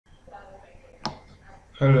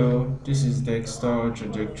Hello, this is Dexter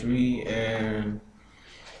Trajectory, and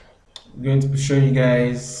I'm going to be showing you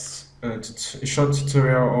guys a short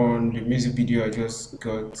tutorial on the music video I just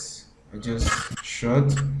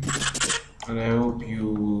shot, and I hope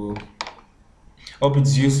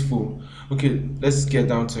it's useful. Okay, let's get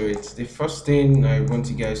down to it. The first thing I want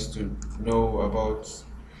you guys to know about,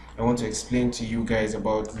 I want to explain to you guys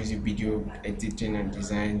about music video editing and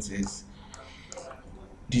designs is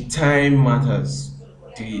the time matters.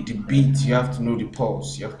 The beat, you have to know the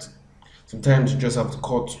pulse. You have to sometimes you just have to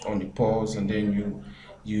cut on the pulse, and then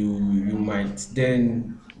you might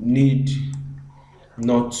then need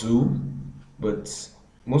not to, but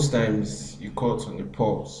most times you cut on the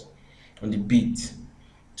pulse, on the beat.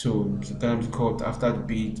 So sometimes you cut after the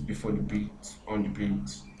beat, before the beat, on the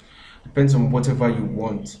beat. Depends on whatever you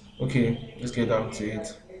want. Okay, let's get down to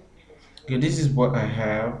it. Okay, this is what I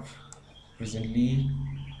have recently.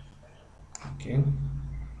 Okay.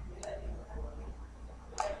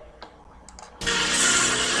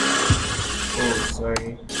 Oh,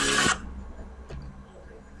 sorry.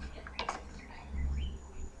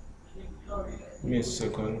 Give me a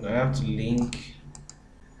second. I have to link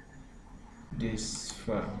this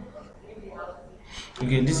file.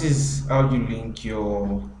 Okay, this is how you link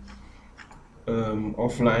your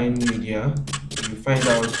offline media. You find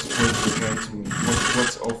out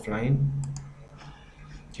what's offline.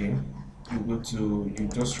 Okay, you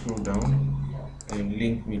just scroll down and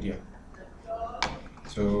link media.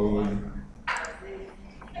 So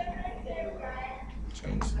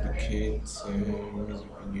trying to locate music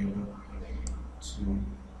video to.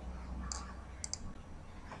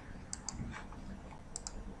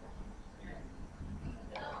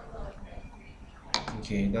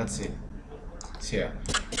 Okay, that's it. It's here.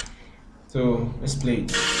 So let's play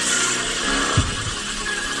it.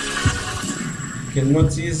 You can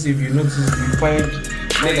notice, if you notice, you find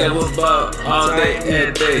Nigga was ball all day,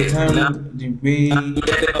 every day. the way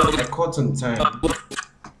I caught on time,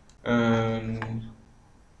 and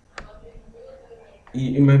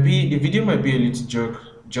it might be the video might be a little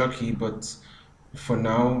jerky, but for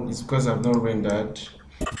now it's because I've not rendered,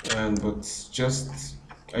 and but just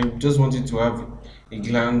I just wanted to have a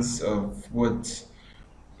glance of what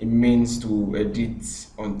it means to edit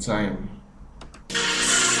on time.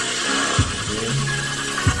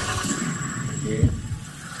 Okay.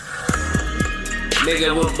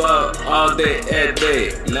 Nigga was ball all day, every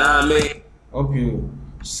day. Nah, I mean, Hope you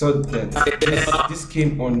saw that this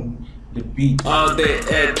came on the beat. all day,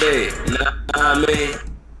 every day. Nah, I mean,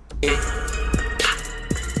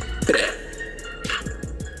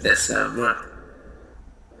 that's how I run.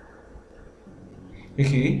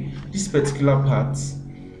 Okay, this particular part,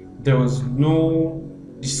 the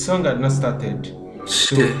song had not started,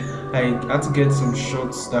 so Shit. I had to get some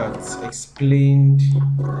shots that explained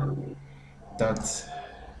that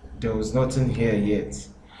there was nothing here yet.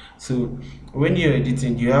 So when you're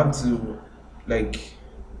editing, you have to like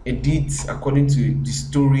edit according to the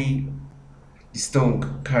story the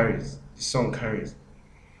song carries.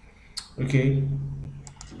 Okay.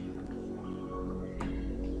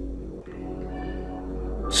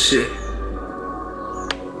 Shit.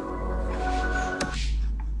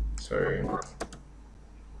 Sorry.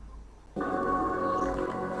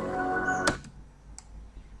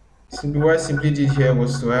 Simply what I simply did here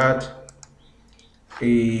was to add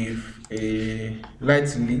a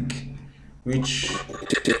light leak, which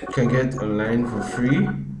you can get online for free.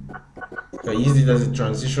 I used it as a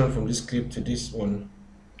transition from this clip to this one.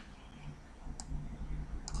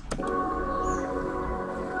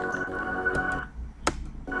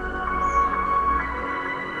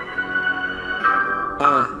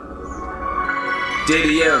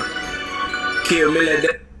 JDM, Kill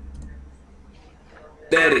Miller,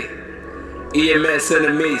 Daddy, EMS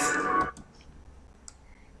enemies.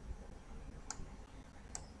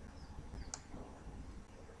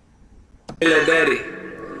 Miller, Daddy,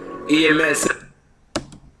 EMS.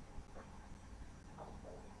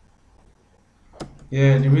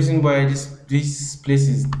 Yeah, the reason why this place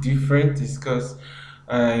is different is because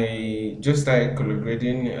I just started color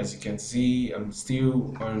grading. As you can see, I'm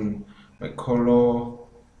still on my color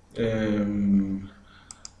um,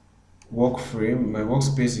 work frame. My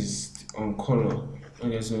workspace is on color.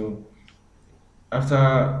 Okay, so after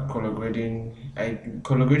color grading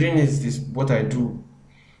is this what I do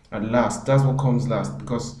at last. That's what comes last,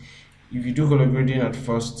 because if you do color grading at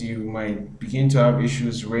first, you might begin to have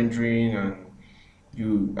issues rendering, and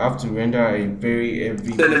you have to render a very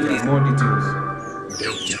heavy Enemies. more details.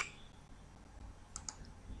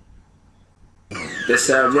 That's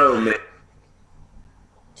how I roll, man.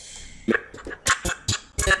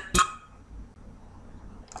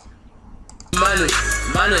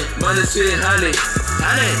 money, sweet honey.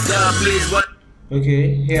 God, please, what?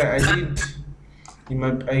 Okay, here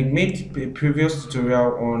I made a previous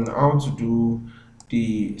tutorial on how to do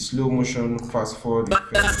the slow motion fast forward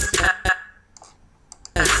effect.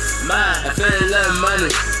 I feel like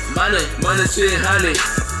money, sweet honey.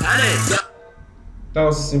 That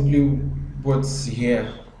was simply what's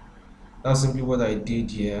here. That's simply what I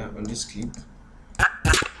did here on this clip.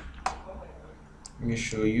 Let me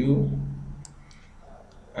show you.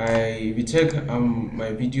 If you check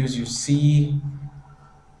my videos, you see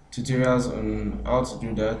tutorials on how to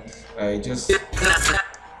do that. I just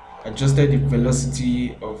adjusted the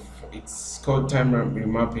velocity of, it's called time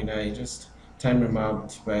remapping. I just time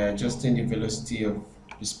remapped by adjusting the velocity of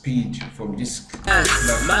the speed from this I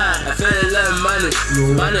feel like money,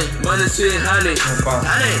 sweet honey.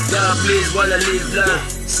 God, please, wanna live long.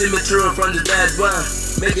 See me through from the bad one.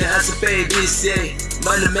 Make it have to pay this, yeah.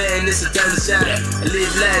 Money man, it's a time to shine. I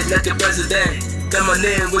live life like a president. Got my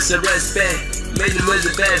name with some respect. Made the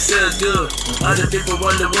music bad, so good. Other people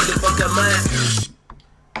wonder what the fuck am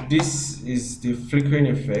I? This is the flickering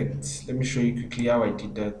effect. Let me show you quickly how I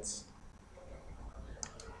did that.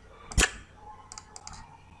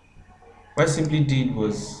 What I simply did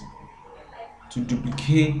was to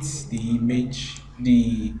duplicate the image.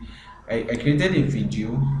 I created a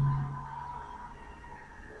video.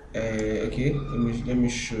 Okay, let me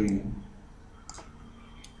show you.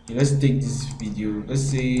 Okay, let's take this video. Let's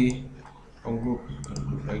say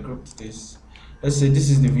I grouped this. Let's say this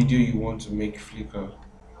is the video you want to make flicker.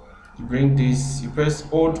 You bring this, you press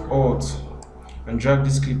Alt and drag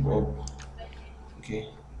this clip up. Okay,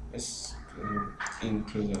 let's go in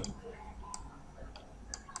closer.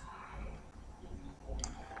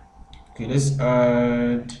 Okay, let's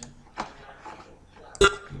add.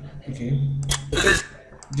 Okay,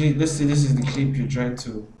 let's say this is the clip you're trying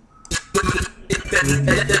to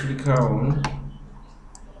flicker on.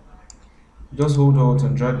 Just hold Alt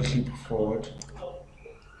and drag the clip forward.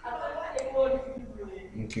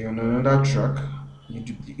 Okay, on another track,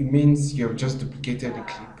 it means you have just duplicated the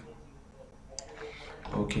clip.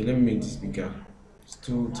 Okay, let me make this bigger. It's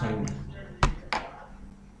too tiny.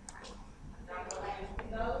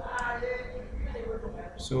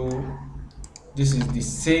 So this is the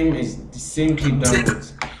same clip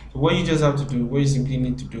downwards. So what you just have to do, what you simply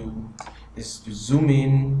need to do, is to zoom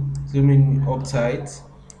in up tight,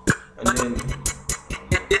 and then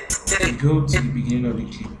you go to the beginning of the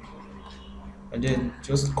clip, and then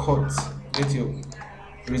just cut. Get your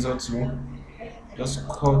razor tool, just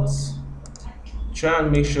cut. Try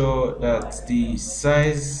and make sure that the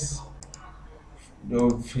size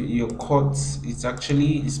of your cut is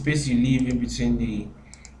actually the space you leave in between the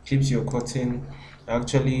clips you're cutting,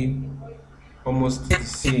 actually almost the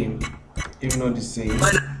same, if not the same.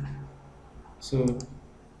 So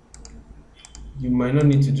you might not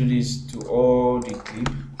need to do this to all the clip.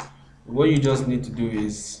 What you just need to do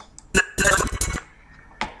is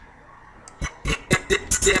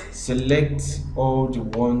select all the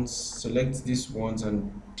ones, select these ones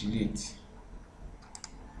and delete.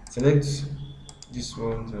 Select these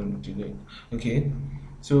ones and delete. Okay,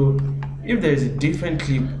 so if there is a different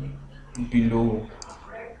clip below,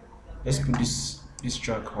 let's put this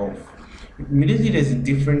track off. Immediately there's a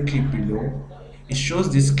different clip below, it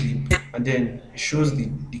shows this clip and then it shows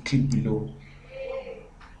the clip below.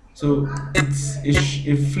 So it's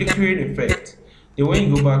a flickering effect. Then when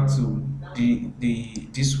you go back to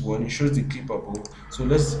this one, it shows the clip above. So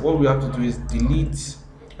what we have to do is delete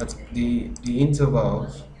at the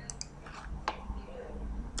intervals.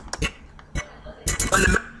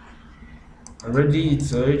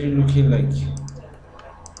 It's already looking like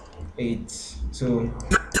 8. So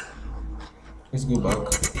let's go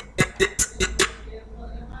back.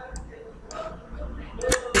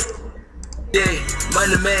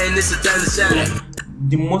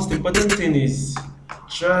 The most important thing is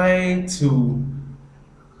try to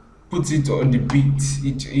put it on the beat.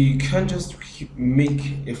 You can't just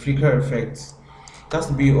make a flicker effect. It has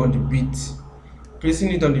to be on the beat.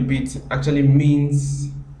 Placing it on the beat actually means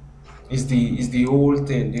is the whole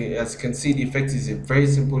thing. As you can see, the effect is a very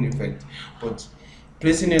simple effect, but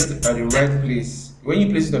placing it at the right place, when you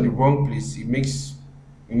place it on the wrong place, it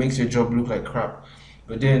makes your job look like crap.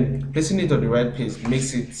 But then placing it on the right place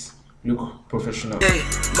makes it look professional.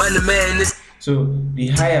 So the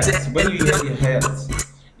hi-hat, when you hear the hi-hat,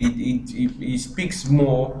 it speaks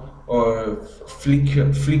more of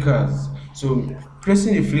flickers. So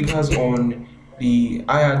placing the flickers on the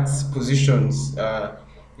hi-hat positions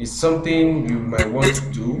is something you might want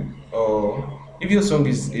to do, or if your song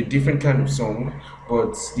is a different kind of song,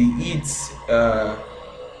 but the hits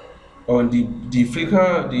on the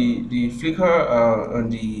flicker, the flicker on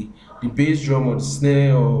the bass drum or the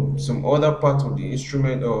snare or some other part of the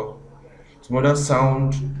instrument or some other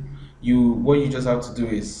sound, you what you just have to do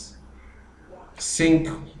is sync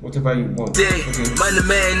whatever you want. Yeah, Okay. money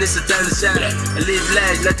man, it's a time to shine. I live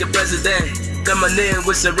life like a president. Got my name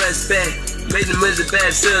with some respect. Made the music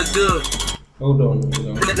bad, so good. Hold on, hold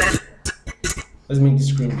on. Let's make the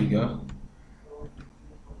screen bigger.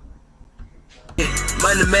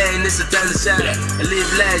 Money man, it's a time to shine. I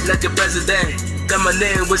live life like a president. Got my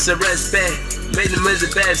name with some respect. Made the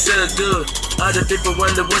music bad, so good. Other people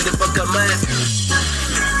wonder what the fuck am I?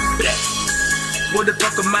 What the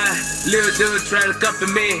fuck am I? Little dude trying to copy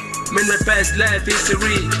me. Man, my past life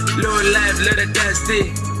history. Low life, little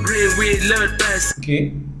casty. Green weed, little past.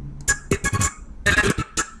 Okay.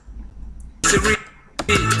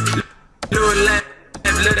 Low life,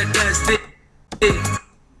 little casty.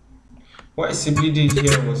 What I simply did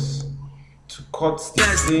here was to cut the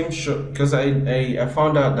same shot because I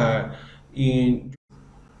found out that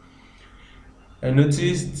I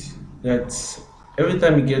noticed that every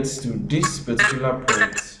time it gets to this particular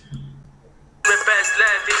point,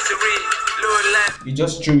 he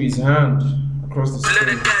just threw his hand across the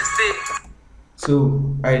screen.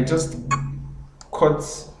 So I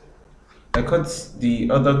cut the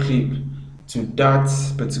other clip to that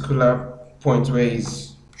particular point where he's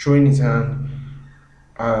throwing his hand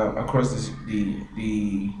across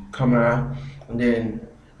the camera, and then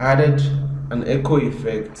added an echo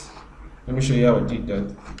effect. Let me show you how I did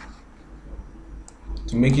that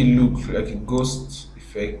to make it look like a ghost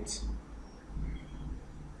effect.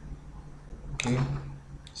 Okay,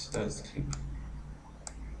 so that's the clip.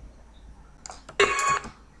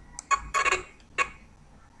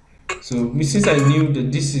 So since I knew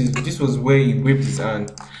that this was where he waved his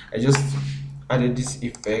hand, I just added this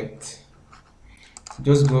effect.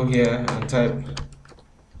 Just go here and type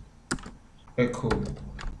echo.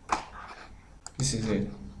 This is it,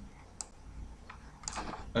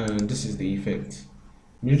 and this is the effect.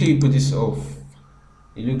 Immediately you put this off,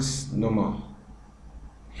 it looks normal.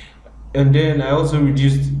 And then I also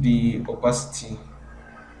reduced the opacity.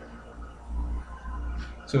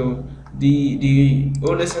 So the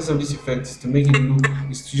whole essence of this effect is to make it look,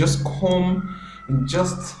 is to just come in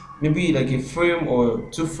just maybe like a frame or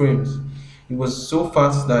 2 frames. It was so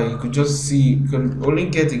fast that you could just see, you could only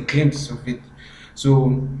get a glimpse of it.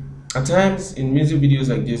 So at times in music videos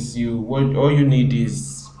like this, all you need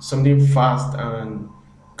is something fast and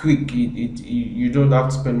quick. You don't have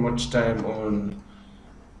to spend much time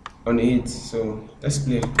on it. So let's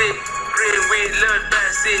play. I'm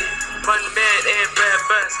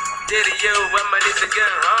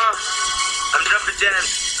dropping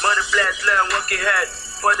jams, money flat, learn what you had.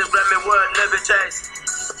 For the Grammy world, never chase.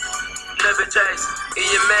 Never chase. In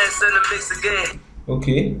your man, send a mix again.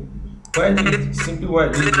 Okay. What I did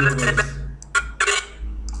was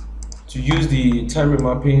to use the time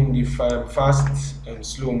remapping, the fast and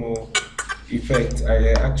slow-mo effect.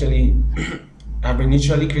 I actually have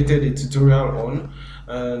initially created a tutorial on,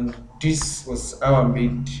 and this was how I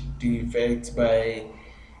made the effect by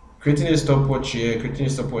creating a stopwatch here, creating a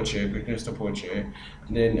stopwatch here, creating a stopwatch here,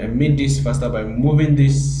 and then I made this faster by moving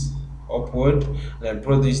this upward, and I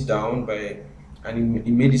brought this down and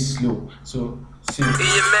it made it slow. So see.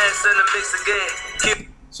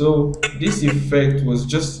 So this effect was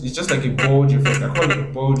it's just like a bulge effect. I call it a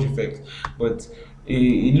bulge effect, but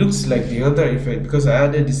it looks like the other effect because I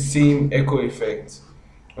added the same echo effect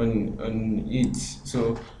on it.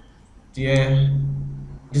 So yeah,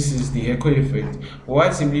 this is the echo effect. What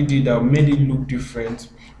I simply did, I made it look different.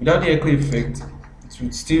 Without the echo effect, it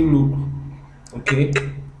would still look okay.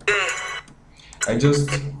 I just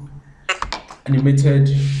animated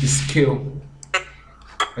the scale.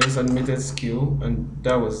 I just animated scale, and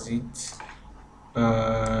that was it.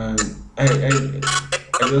 I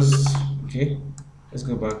just okay. Let's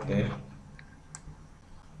go back there.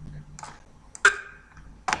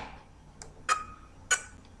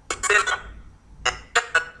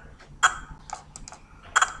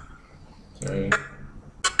 Sorry.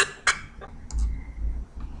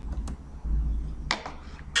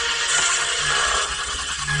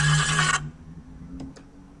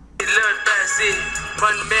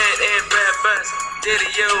 One man and bad bus. Did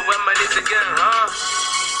it, yo, I'm my little gun,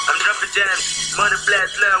 I'm dropping jams, money flat,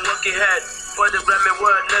 learn what you had. For the Grammy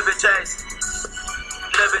world, never chase.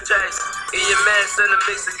 Never chase. In your man, send a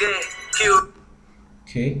mix again. Q.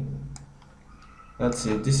 Okay. That's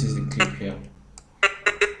it. This is the clip here.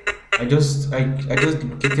 I just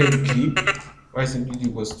duplicated the clip. What I simply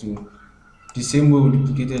did was to the same way we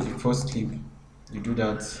duplicated the first clip. You do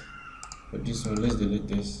that. But this one, let's delete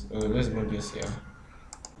this. Let's move this here.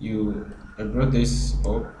 I brought this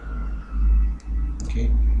up.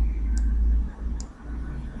 Okay.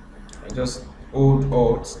 I just hold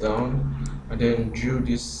Alt down and then drew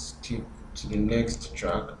this clip to the next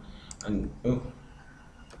track, and oh,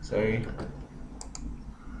 sorry,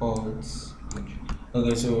 Alt.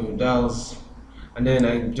 Okay, so that was, and then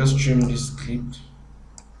I just trimmed this clip.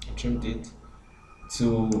 I trimmed it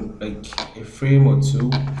to like a frame or two,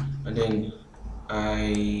 and then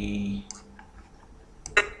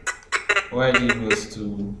what I did was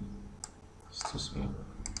to, it's too small.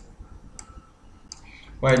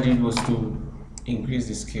 What I did was to increase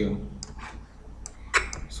the scale.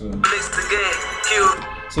 So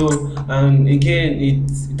and again, it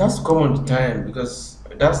has to come on the time, because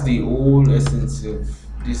that's the whole essence of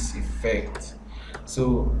this effect.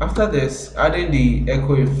 So after this, adding the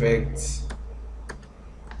echo effect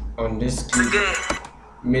on this clip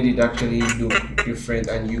made it actually look different,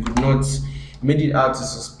 and you could not made it hard to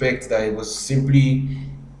suspect that it was simply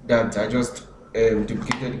that I just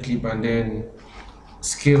duplicated the clip and then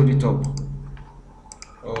scaled it up.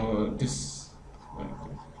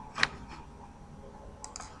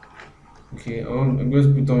 Okay, I'm going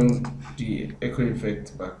to put on the echo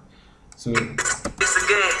effect back, so it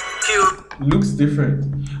looks different,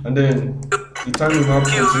 and then the timing map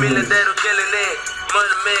continues.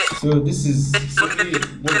 So this is simply,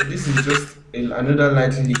 this is just another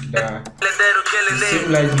light leak, that the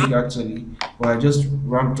same light leak actually, but I just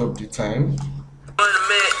ramped up the time.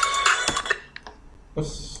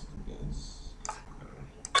 What's this?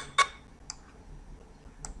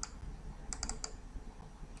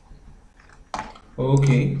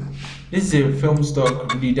 Okay, this is a film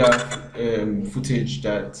stock leader footage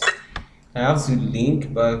that I have to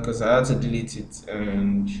link, but because I had to delete it,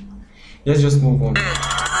 and let's just move on.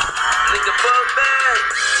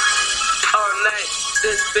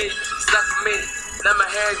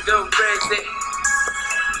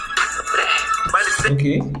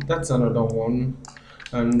 Okay, that's another one,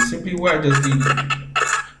 and simply what I just did,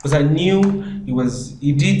 because I knew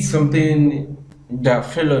he did something that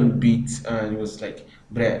fell on beat, and it was like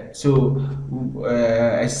bruh. So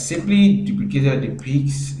I simply duplicated the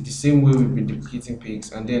peaks the same way we've been duplicating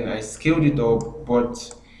peaks, and then I scaled it up,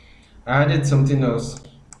 but I added something else,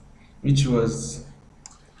 which was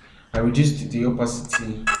I reduced the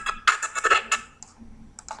opacity.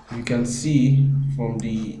 You can see from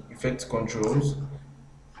the effect controls,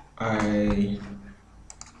 I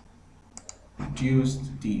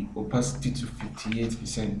reduced the opacity to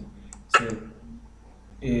 58%. So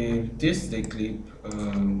if this is the clip,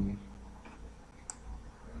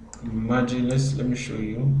 imagine, let me show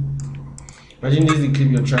you. Imagine this is the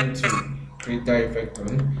clip you're trying to create that effect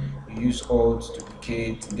on. You use Alt to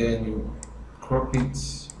duplicate, then you crop it,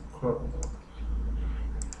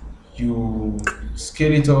 you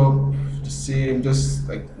scale it up the same, just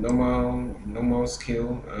like normal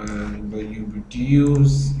scale, and but you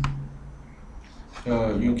reduce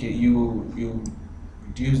you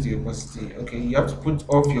reduce the opacity. Okay, you have to put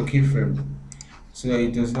off your keyframe so that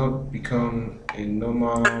it does not become a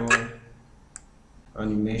normal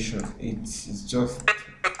animation. It's just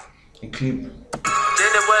a clip.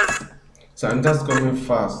 So, and that's coming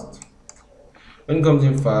fast. When it comes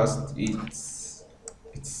in fast, it's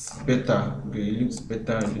better. Okay, it looks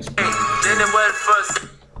better. It looks better.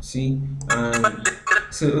 See, and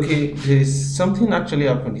so okay, there's something actually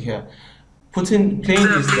happened here. Playing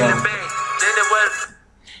this down,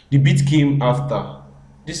 the beat came after.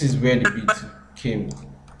 This is where the beat came.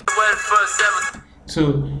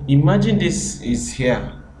 So imagine this is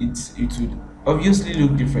here. It would obviously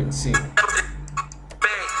look different. See.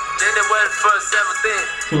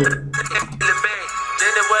 So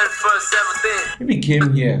if it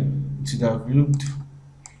came here, it would have looked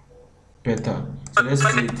better. So let's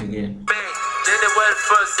play it again.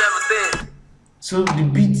 So the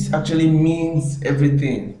beat actually means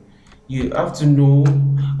everything. You have to know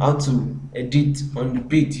how to edit on the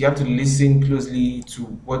beat. You have to listen closely to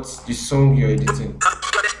what the song you're editing.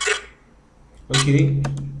 Okay.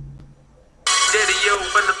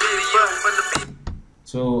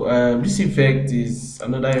 So this effect is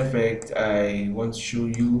another effect I want to show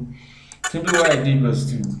you. Simply what I did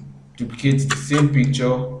was to duplicate the same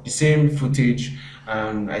picture, the same footage,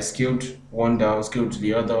 and I scaled one down, scaled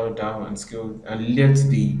the other down, and scaled, and left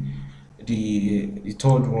the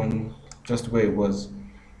third one just where it was.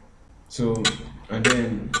 So, and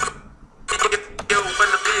then I've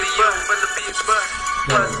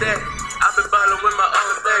been balling with my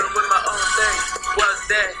own thing, What's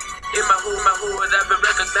that? In my hood, I've been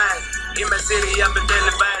recognized. In my city, I've been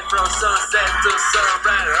daily buying from sunset to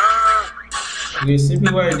sunrise. Okay,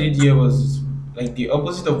 simply what I did here was like the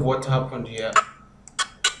opposite of what happened here.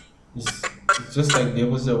 It's just like the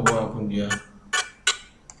opposite of what happened here.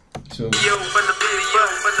 So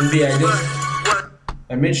maybe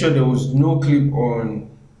I made sure there was no clip on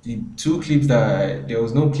the two clips there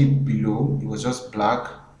was no clip below. It was just black.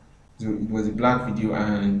 So it was a black video,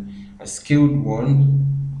 and I scaled one,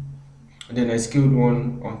 and then I scaled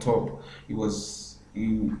one on top. It was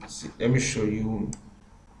you. Let me show you.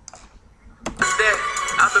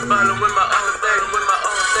 I've been balling with my own thing,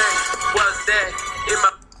 What's that? In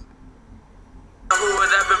my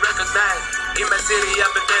hood, I've been recognized. In my city,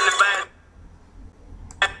 I've been telling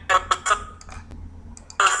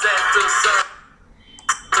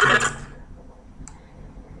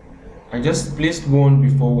I just placed one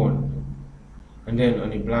before one, and then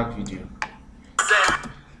on a black video.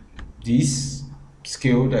 This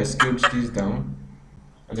scaled, I scaled this down,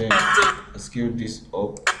 and then I scaled this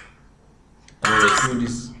up, and then I scaled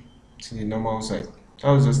this to the normal side.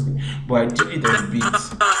 That was just, but I did it on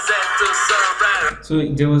beats. So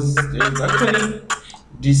there was actually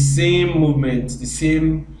the same movement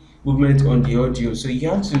on the audio. So you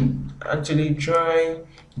have to actually try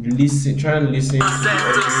and listen to the audio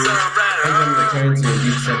anytime you're trying to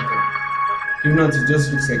edit something. If not, it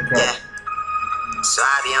just looks like crap. So I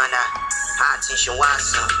be on that high tension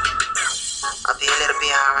Watson. I'll be a little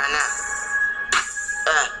bit high right now.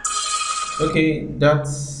 Okay,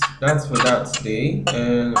 that's for that today,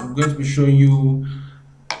 and I'm going to be showing you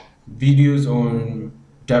videos on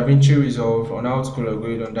DaVinci Resolve, on how to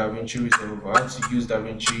collaborate on DaVinci Resolve, how to use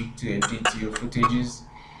DaVinci to edit your footages.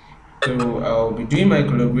 So I'll be doing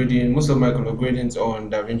most of my collaborations on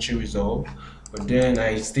DaVinci Resolve, but then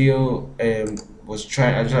I still was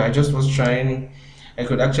trying. I just was trying. I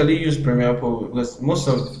could actually use Premiere Pro because most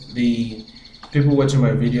of the people watching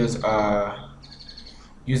my videos are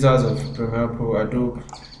users of Premiere Pro, Adobe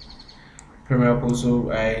Premiere Pro.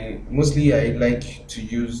 So I like to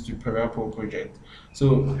use the Premiere Pro project.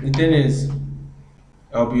 So the thing is,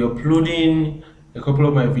 I'll be uploading a couple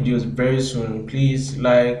of my videos very soon. Please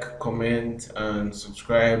like, comment, and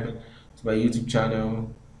subscribe to my YouTube channel.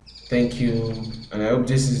 Thank you, and I hope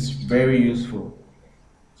this is very useful.